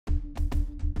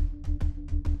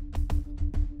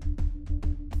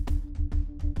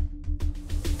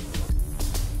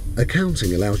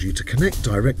Accounting allows you to connect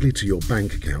directly to your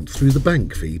bank account through the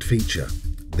bank feed feature.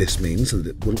 This means that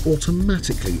it will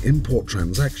automatically import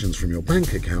transactions from your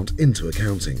bank account into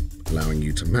accounting, allowing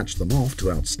you to match them off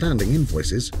to outstanding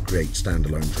invoices, create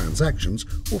standalone transactions,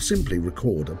 or simply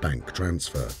record a bank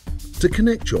transfer. To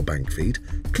connect your bank feed,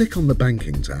 click on the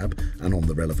Banking tab and on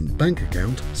the relevant bank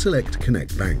account, select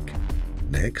Connect Bank.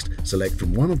 Next, select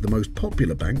from one of the most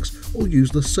popular banks or use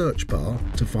the search bar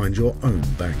to find your own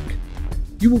bank.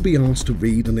 You will be asked to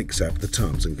read and accept the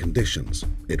terms and conditions.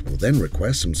 It will then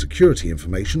request some security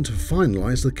information to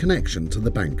finalize the connection to the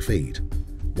bank feed.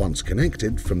 Once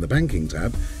connected from the Banking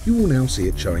tab, you will now see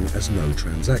it showing as no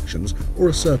transactions or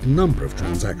a certain number of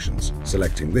transactions.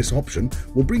 Selecting this option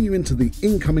will bring you into the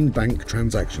incoming bank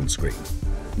transaction screen.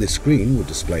 This screen will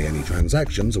display any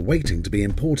transactions awaiting to be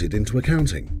imported into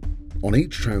accounting. On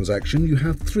each transaction, you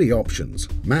have three options: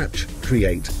 match,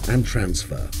 create, and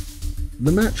transfer.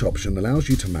 The match option allows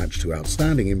you to match to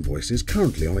outstanding invoices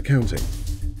currently on accounting.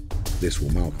 This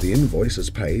will mark the invoice as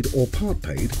paid or part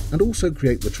paid and also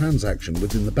create the transaction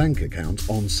within the bank account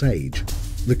on Sage.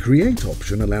 The create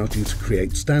option allows you to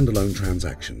create standalone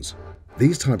transactions.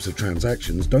 These types of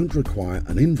transactions don't require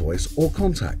an invoice or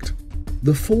contact.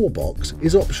 The For box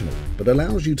is optional, but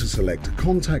allows you to select a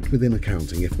contact within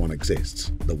accounting if one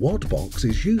exists. The What box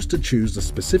is used to choose the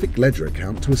specific ledger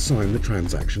account to assign the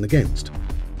transaction against.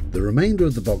 The remainder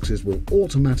of the boxes will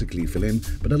automatically fill in,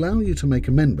 but allow you to make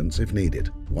amendments if needed.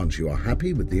 Once you are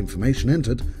happy with the information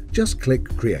entered, just click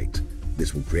Create.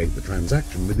 This will create the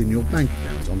transaction within your bank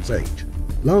account on Sage.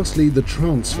 Lastly, the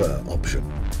Transfer option.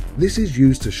 This is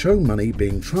used to show money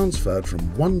being transferred from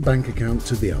one bank account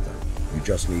to the other. You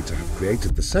just need to have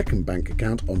created the second bank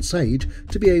account on Sage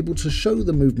to be able to show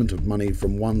the movement of money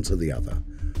from one to the other.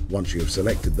 Once you have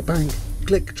selected the bank,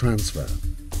 click Transfer.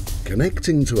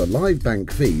 Connecting to a live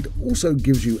bank feed also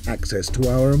gives you access to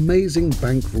our amazing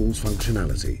bank rules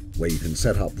functionality, where you can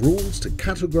set up rules to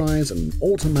categorize and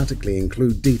automatically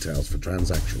include details for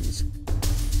transactions.